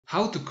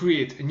How to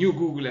create a new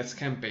Google Ads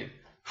campaign.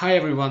 Hi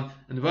everyone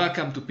and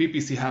welcome to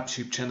PPC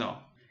Hubship channel.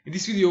 In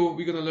this video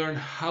we're gonna learn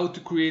how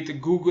to create a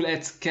Google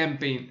Ads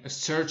campaign, a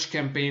search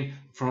campaign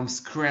from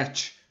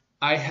scratch.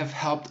 I have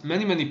helped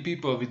many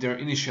people with their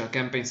initial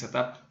campaign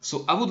setup,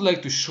 so I would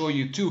like to show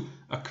you too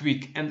a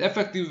quick and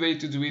effective way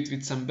to do it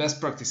with some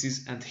best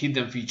practices and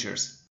hidden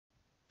features.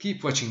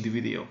 Keep watching the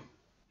video.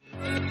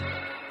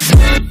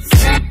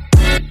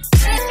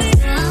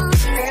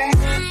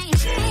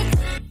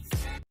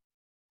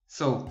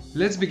 So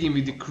let's begin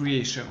with the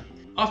creation.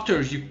 After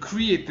you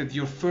created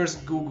your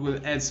first Google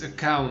Ads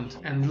account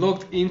and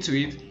logged into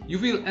it, you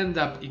will end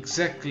up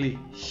exactly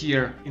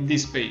here in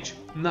this page.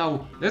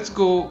 Now let's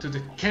go to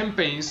the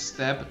campaigns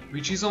tab,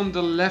 which is on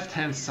the left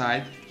hand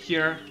side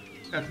here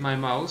at my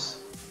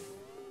mouse.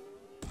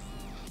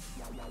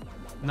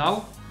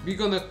 Now we're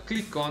gonna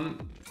click on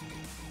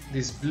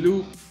this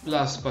blue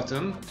plus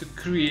button to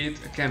create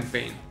a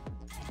campaign.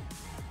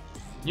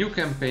 New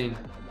campaign.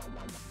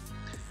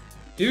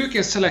 Here you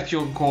can select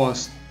your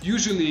goals.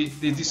 Usually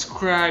they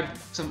describe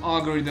some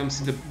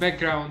algorithms in the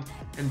background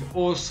and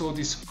also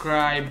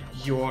describe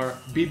your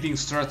bidding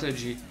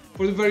strategy.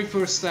 For the very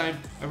first time,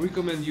 I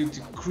recommend you to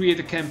create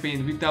a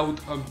campaign without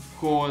a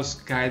goals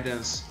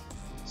guidance.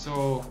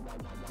 So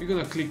we're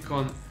gonna click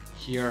on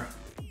here.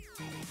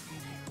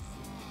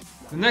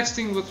 The next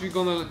thing what we're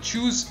gonna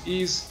choose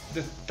is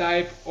the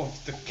type of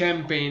the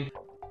campaign.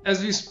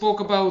 As we spoke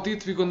about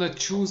it, we're gonna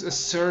choose a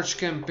search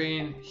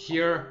campaign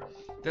here.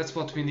 That's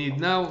what we need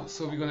now,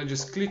 so we're gonna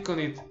just click on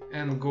it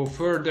and go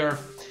further.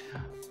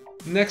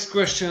 Next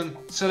question,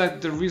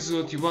 select the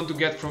result you want to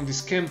get from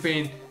this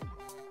campaign.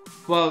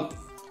 Well,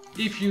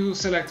 if you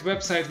select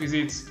website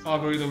visits,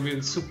 algorithm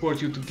will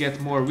support you to get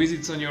more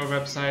visits on your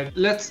website.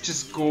 Let's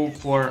just go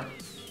for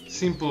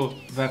simple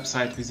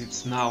website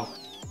visits now.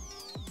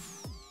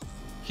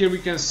 Here we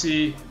can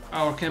see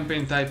our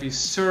campaign type is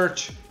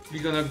search.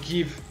 We're gonna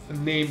give a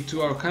name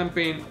to our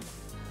campaign,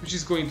 which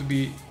is going to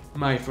be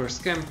my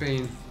first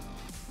campaign.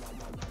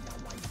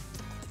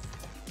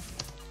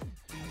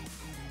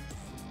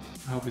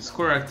 I hope it's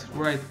correct,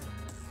 right?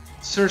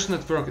 Search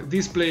network,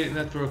 display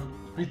network,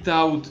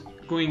 without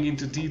going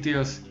into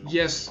details.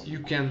 Yes, you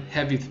can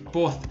have it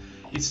both.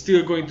 It's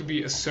still going to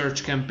be a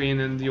search campaign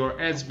and your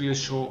ads will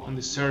show on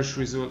the search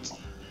results.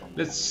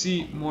 Let's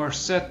see more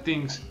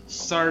settings.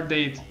 Start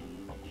date,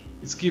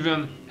 it's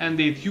given. End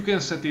date, you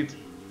can set it,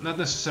 not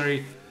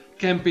necessary.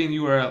 Campaign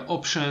URL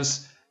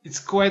options, it's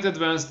quite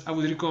advanced. I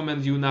would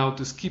recommend you now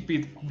to skip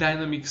it.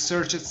 Dynamic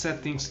search ad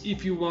settings,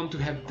 if you want to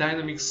have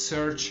dynamic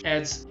search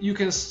ads, you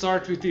can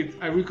start with it.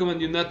 I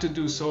recommend you not to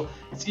do so.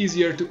 It's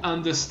easier to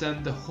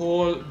understand the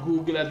whole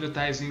Google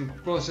advertising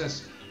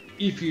process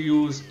if you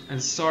use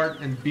and start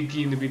and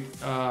begin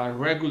with a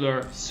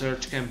regular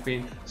search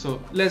campaign.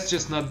 So let's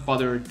just not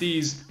bother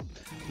these.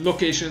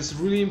 Locations,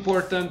 really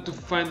important to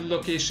find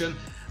location.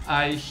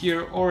 I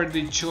here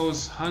already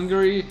chose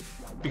Hungary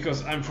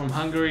because I'm from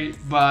Hungary,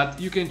 but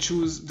you can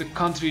choose the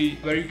country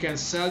where you can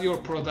sell your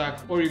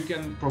product or you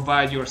can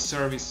provide your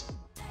service.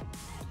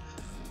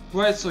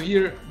 Right, so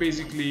here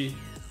basically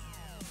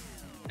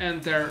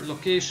enter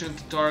location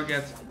to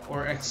target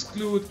or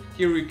exclude.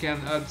 Here we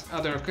can add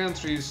other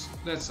countries.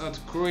 Let's add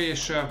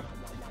Croatia.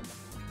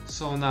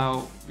 So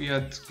now we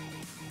add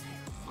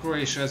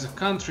Croatia as a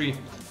country.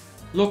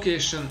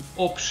 Location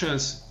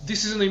options.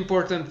 This is an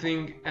important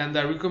thing and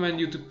I recommend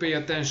you to pay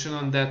attention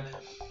on that,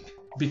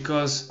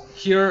 because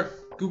here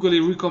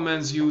Google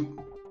recommends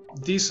you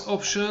this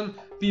option,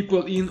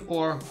 people in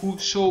or who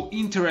show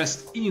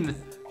interest in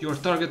your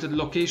targeted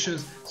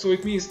locations. So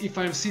it means if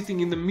I'm sitting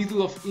in the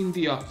middle of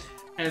India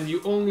and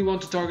you only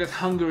want to target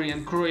Hungary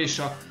and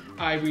Croatia,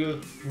 I will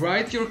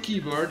write your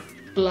keyword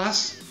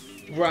plus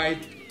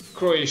write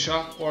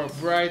Croatia or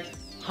write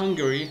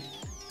Hungary,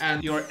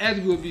 and your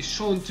ad will be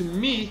shown to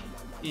me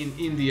in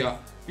India,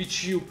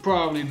 which you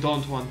probably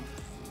don't want.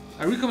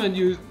 I recommend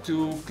you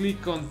to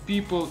click on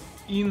people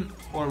in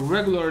or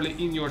regularly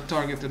in your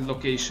targeted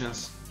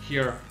locations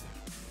here.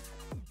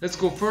 Let's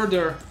go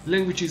further.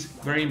 Language is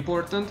very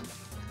important.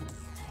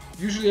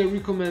 Usually I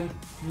recommend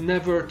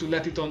never to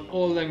let it on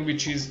all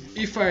languages.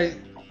 If I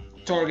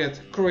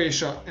target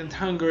Croatia and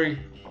Hungary,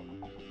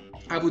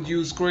 I would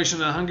use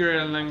Croatian and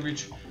Hungarian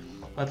language,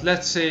 but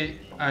let's say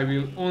I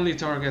will only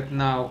target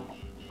now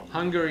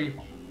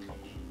Hungary.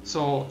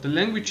 So the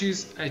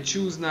languages I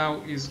choose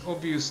now is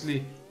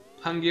obviously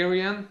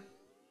Hungarian,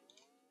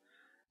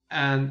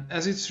 and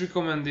as it's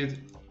recommended,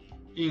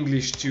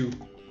 English too.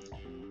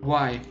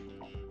 Why?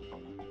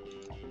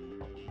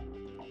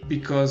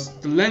 Because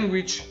the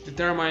language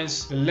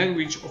determines the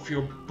language of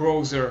your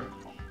browser.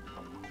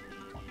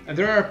 And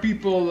there are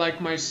people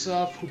like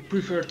myself who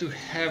prefer to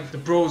have the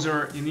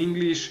browser in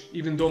English,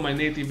 even though my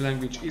native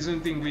language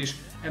isn't English.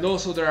 And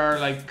also there are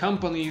like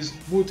companies,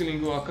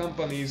 multilingual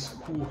companies,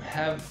 who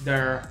have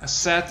their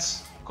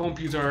assets,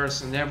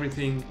 computers and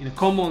everything in a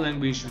common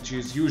language, which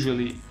is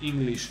usually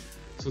English.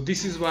 So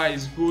this is why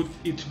it's good.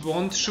 It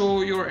won't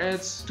show your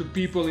ads to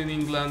people in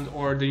England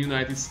or the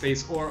United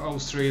States or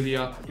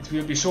Australia. It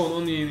will be shown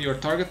only in your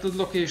targeted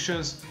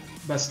locations,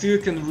 but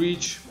still can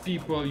reach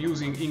people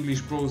using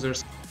English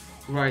browsers.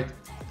 Right,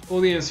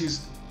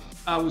 audiences,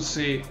 I would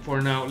say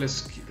for now,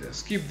 let's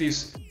skip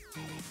this.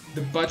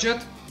 The budget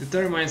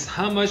determines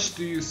how much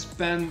do you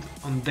spend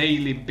on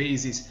daily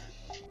basis.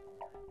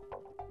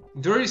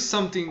 There is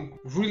something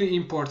really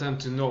important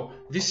to know.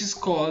 This is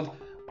called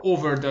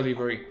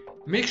overdelivery.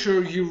 Make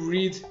sure you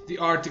read the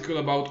article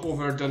about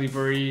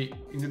overdelivery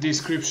in the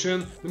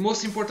description. The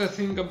most important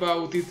thing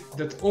about it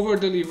that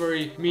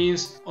overdelivery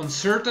means on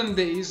certain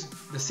days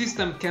the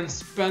system can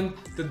spend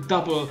the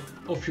double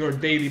of your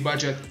daily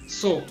budget.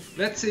 So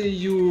let's say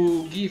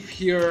you give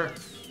here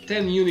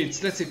 10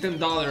 units, let's say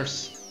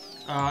 $10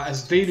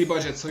 as daily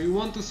budget. So you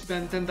want to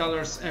spend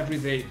 $10 every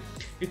day.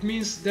 It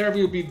means there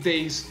will be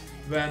days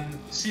when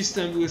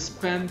system will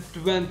spend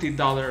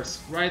 $20,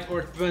 right,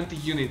 or 20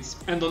 units,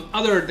 and on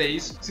other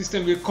days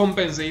system will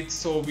compensate,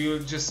 so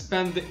we'll just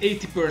spend the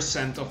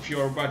 80% of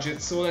your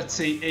budget, so let's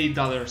say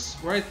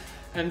 $8, right,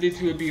 and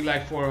it will be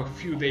like for a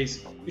few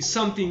days. It's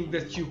something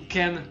that you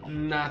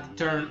cannot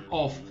turn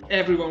off.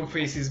 Everyone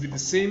faces with the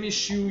same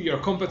issue, your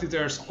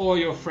competitors, all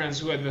your friends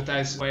who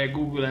advertise via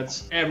Google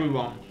Ads,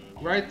 everyone,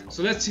 right?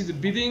 So let's see the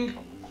bidding.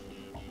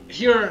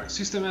 Here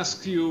system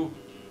asks you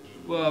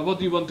what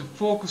do you want to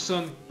focus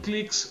on,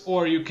 clicks,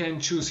 or you can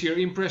choose here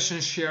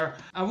impression share.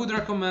 I would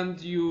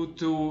recommend you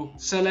to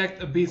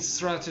select a bid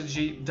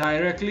strategy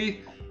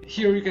directly.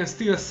 Here you can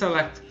still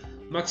select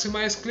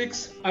maximize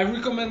clicks. I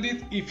recommend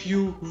it if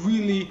you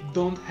really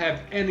don't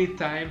have any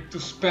time to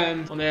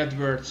spend on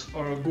AdWords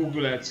or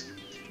Google Ads.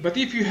 But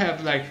if you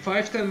have like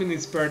 5-10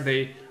 minutes per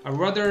day, I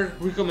rather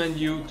recommend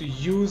you to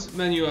use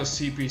manual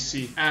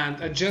CPC and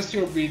adjust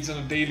your bids on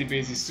a daily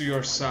basis to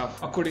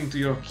yourself according to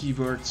your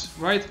keywords,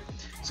 right?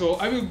 So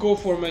I will go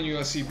for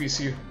manual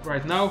CPC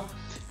right now,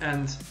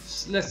 and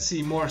let's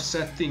see more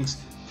settings.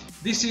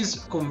 This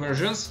is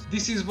conversions.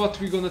 This is what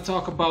we're gonna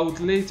talk about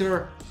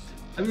later.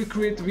 I will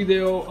create a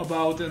video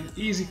about an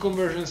easy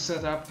conversion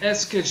setup, ad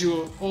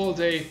schedule all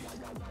day.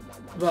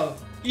 Well,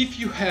 if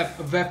you have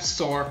a web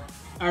store,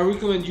 I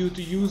recommend you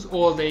to use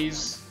all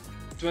days,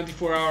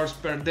 24 hours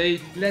per day.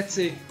 Let's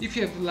say if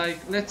you have like,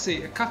 let's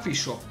say a coffee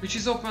shop which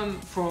is open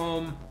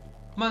from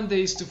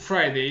Mondays to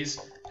Fridays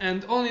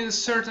and only a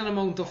certain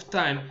amount of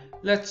time,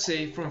 let's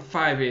say from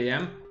 5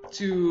 AM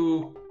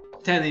to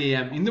 10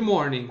 AM in the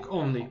morning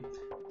only.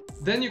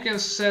 Then you can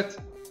set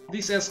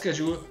this ad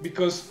schedule,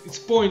 because it's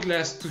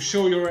pointless to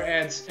show your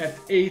ads at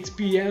 8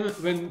 PM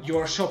when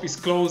your shop is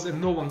closed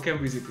and no one can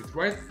visit it,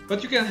 right?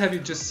 But you can have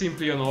it just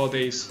simply on all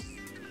days.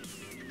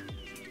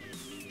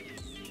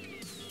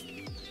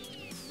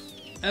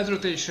 Ad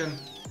rotation,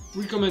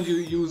 recommend you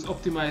use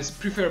optimize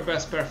prefer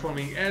best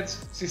performing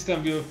ads.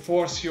 System will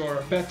force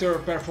your better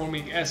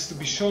performing ads to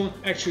be shown.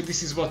 Actually,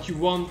 this is what you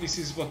want, this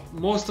is what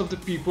most of the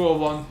people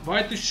want.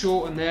 Why to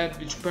show an ad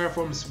which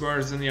performs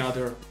worse than the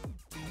other?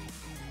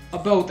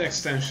 About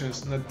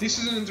extensions. Now this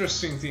is an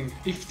interesting thing.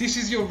 If this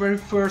is your very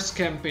first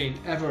campaign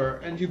ever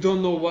and you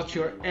don't know what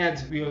your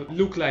ad will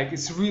look like,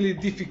 it's really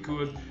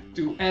difficult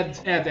to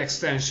add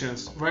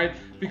extensions, right?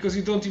 Because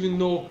you don't even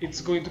know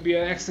it's going to be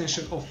an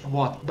extension of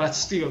what. But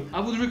still, I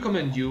would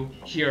recommend you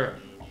here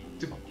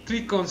to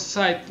click on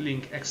site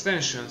link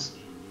extensions.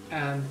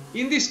 And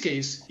in this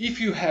case, if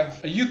you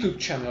have a YouTube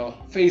channel,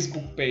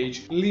 Facebook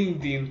page,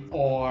 LinkedIn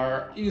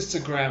or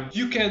Instagram,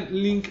 you can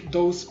link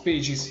those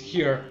pages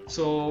here.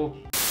 So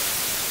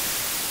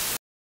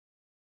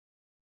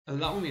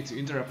allow me to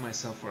interrupt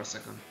myself for a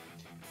second.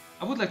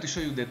 I would like to show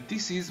you that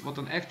this is what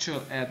an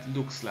actual ad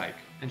looks like.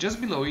 And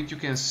just below it you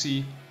can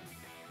see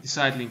the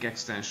site link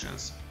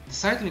extensions. The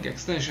site link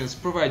extensions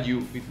provide you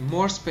with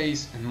more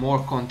space and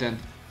more content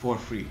for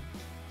free.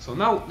 So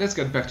now let's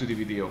get back to the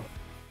video.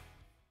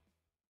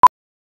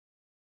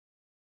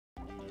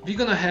 We're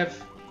gonna have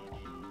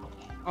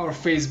our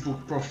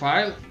Facebook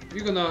profile.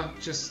 We're gonna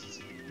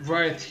just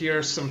write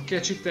here some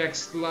catchy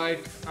text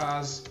like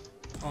us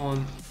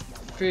on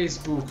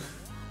Facebook.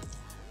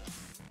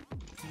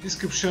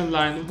 Description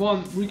line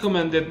 1,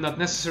 recommended, not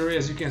necessary.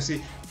 As you can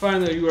see,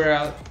 final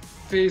URL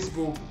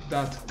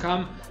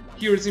facebook.com.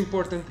 Here it's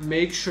important,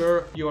 make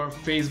sure your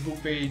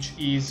Facebook page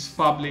is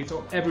public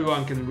so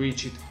everyone can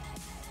reach it,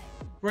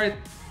 right?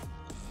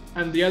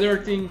 And the other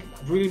thing,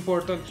 really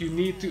important, you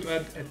need to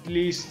add at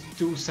least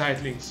 2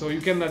 site links, so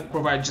you cannot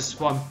provide just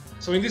one.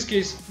 So in this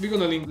case, we're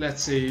gonna link,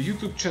 let's say,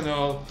 YouTube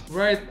channel,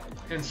 right?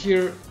 And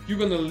here you're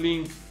gonna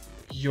link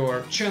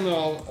your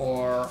channel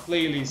or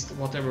playlist,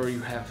 whatever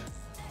you have.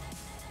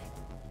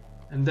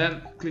 And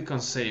then click on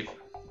save.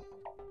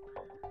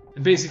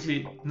 And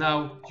basically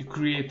now you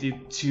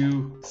created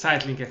 2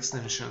 site link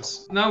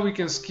extensions. Now we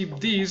can skip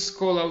these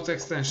callout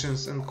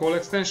extensions and call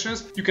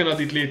extensions. You can add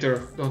it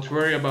later, don't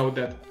worry about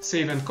that.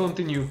 Save and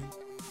continue.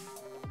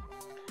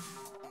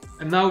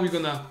 And now we're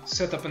gonna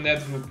set up an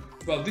ad group.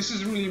 Well, this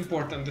is really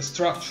important, the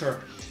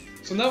structure.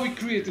 So now we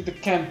created the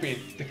campaign.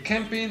 The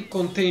campaign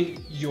contains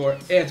your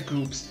ad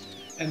groups.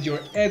 and your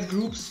ad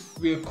groups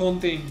will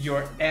contain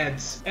your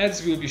ads.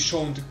 Ads will be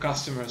shown to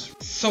customers.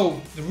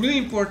 So the really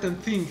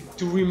important thing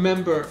to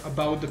remember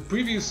about the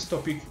previous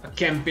topic, a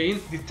campaign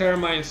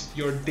determines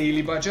your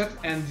daily budget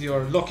and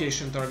your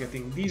location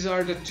targeting. These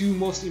are the two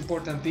most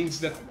important things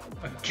that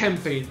a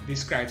campaign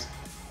describes.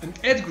 An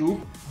ad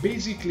group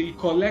basically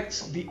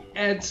collects the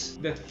ads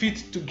that fit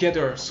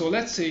together. So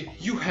let's say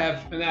you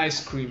have an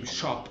ice cream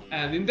shop,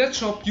 and in that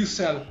shop you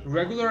sell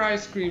regular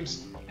ice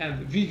creams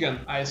and vegan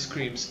ice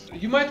creams.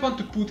 You might want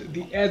to put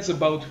the ads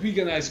about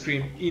vegan ice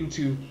cream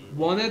into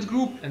one ad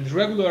group and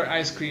regular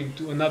ice cream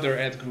to another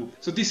ad group.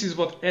 So this is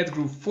what ad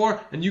group for,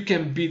 and you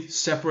can bid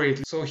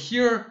separately. So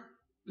here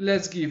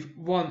let's give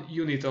 1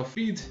 unit of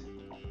bid.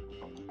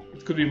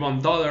 It could be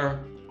 $1.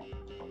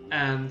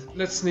 And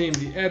let's name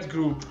the ad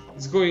group.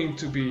 It's going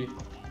to be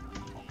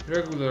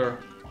regular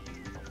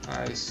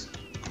ice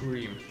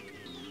cream.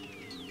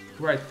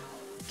 Right,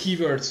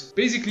 keywords.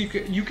 Basically,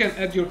 you can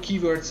add your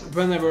keywords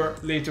whenever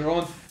later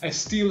on. I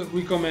still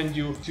recommend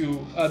you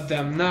to add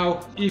them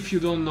now. If you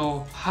don't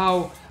know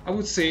how, I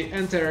would say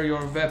enter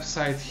your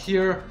website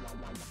here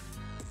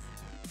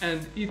and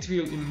it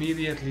will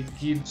immediately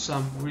give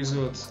some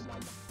results.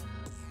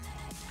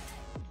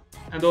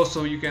 And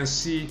also you can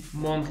see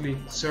monthly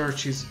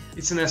searches.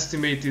 It's an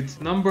estimated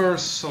number,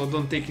 so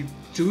don't take it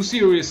too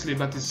seriously,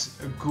 but it's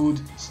a good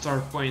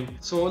start point.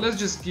 So let's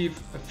just give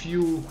a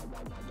few,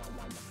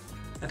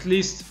 at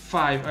least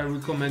 5 I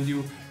recommend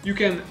you. You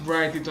can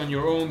write it on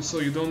your own, so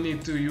you don't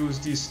need to use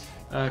this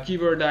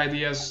keyword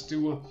ideas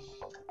tool.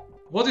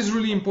 What is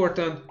really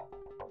important,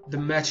 the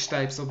match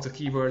types of the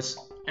keywords.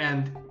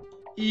 And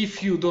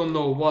if you don't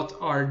know what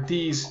are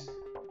these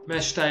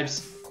match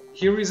types,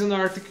 here is an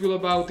article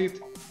about it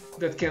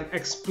that can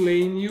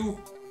explain you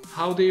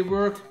how they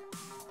work,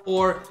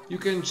 or you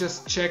can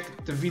just check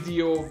the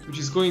video which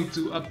is going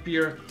to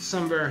appear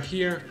somewhere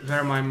here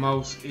where my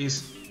mouse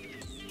is.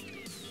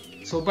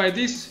 So by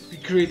this we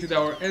created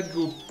our ad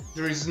group.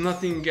 There is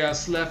nothing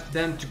else left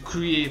than to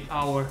create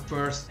our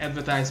first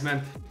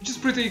advertisement, which is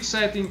pretty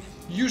exciting.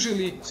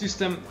 Usually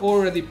system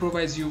already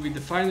provides you with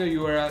the final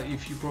URL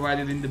if you provide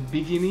it in the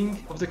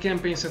beginning of the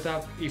campaign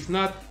setup. If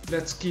not,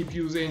 let's keep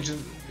using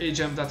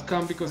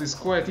agent.com because it's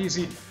quite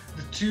easy.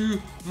 The two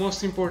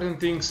most important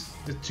things,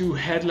 the two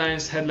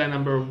headlines, headline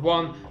number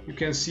 1, you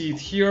can see it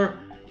here,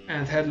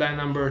 and headline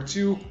number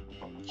 2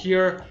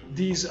 here.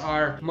 These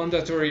are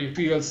mandatory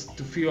fields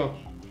to fill.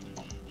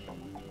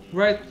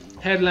 Right,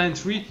 headline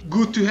 3,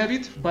 good to have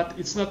it, but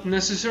it's not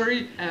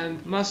necessary,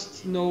 and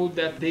must know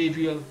that they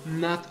will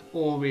not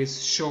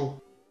always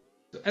show.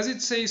 So as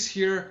it says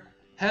here,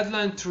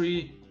 headline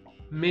 3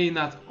 may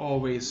not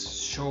always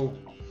show.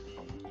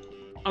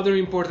 Other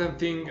important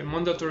thing, and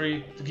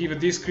mandatory, to give a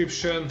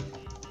description.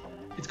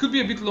 It could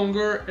be a bit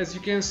longer. As you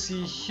can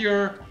see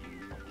here,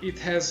 it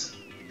has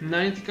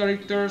 90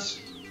 characters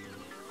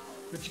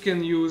that you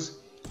can use.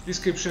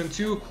 Description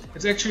 2,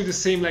 it's actually the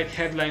same like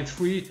headline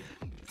 3,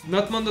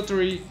 not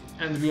mandatory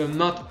and will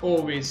not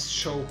always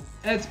show.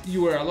 Add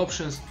URL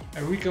options,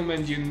 I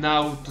recommend you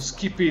now to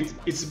skip it,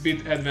 it's a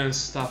bit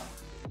advanced stuff.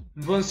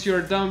 And once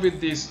you're done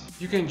with this,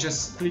 you can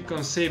just click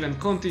on save and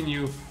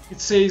continue. It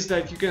says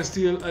that you can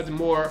still add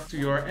more to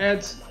your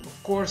ads.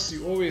 Of course,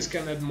 you always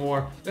can add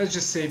more. Let's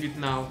just save it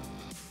now.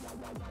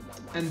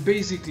 And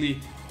basically,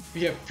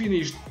 we have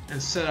finished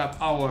and set up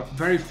our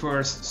very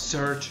first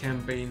search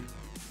campaign.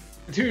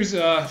 And here's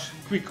a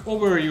quick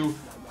overview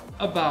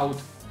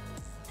about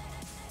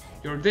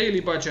your daily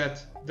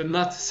budget, the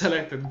not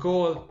selected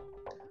goal,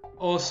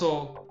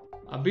 also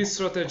a bid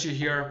strategy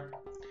here.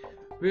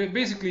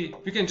 Basically,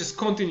 we can just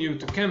continue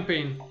to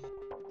campaign,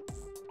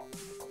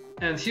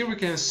 and here we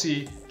can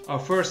see our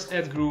first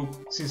ad group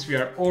since we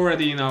are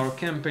already in our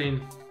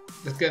campaign.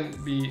 That can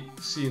be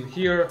seen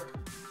here,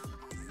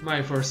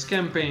 my first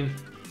campaign.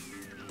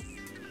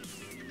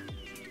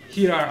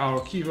 Here are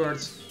our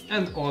keywords,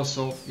 and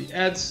also the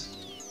ads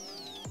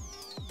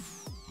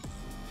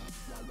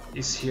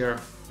is here.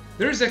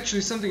 There is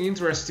actually something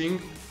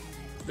interesting,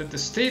 that the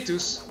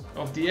status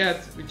of the ad,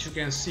 which you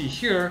can see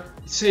here,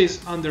 it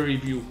says under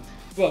review.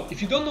 Well,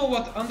 if you don't know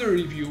what under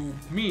review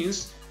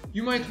means,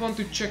 you might want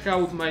to check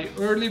out my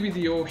early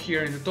video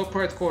here in the top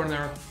right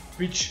corner,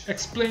 which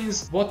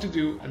explains what to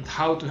do and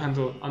how to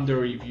handle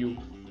under review.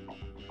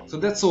 So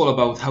that's all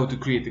about how to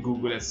create a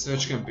Google Ads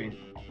search campaign.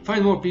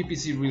 Find more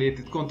PPC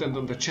related content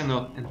on the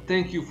channel, and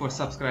thank you for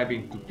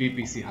subscribing to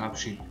PPC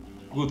Hubsheet.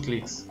 Good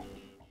clicks!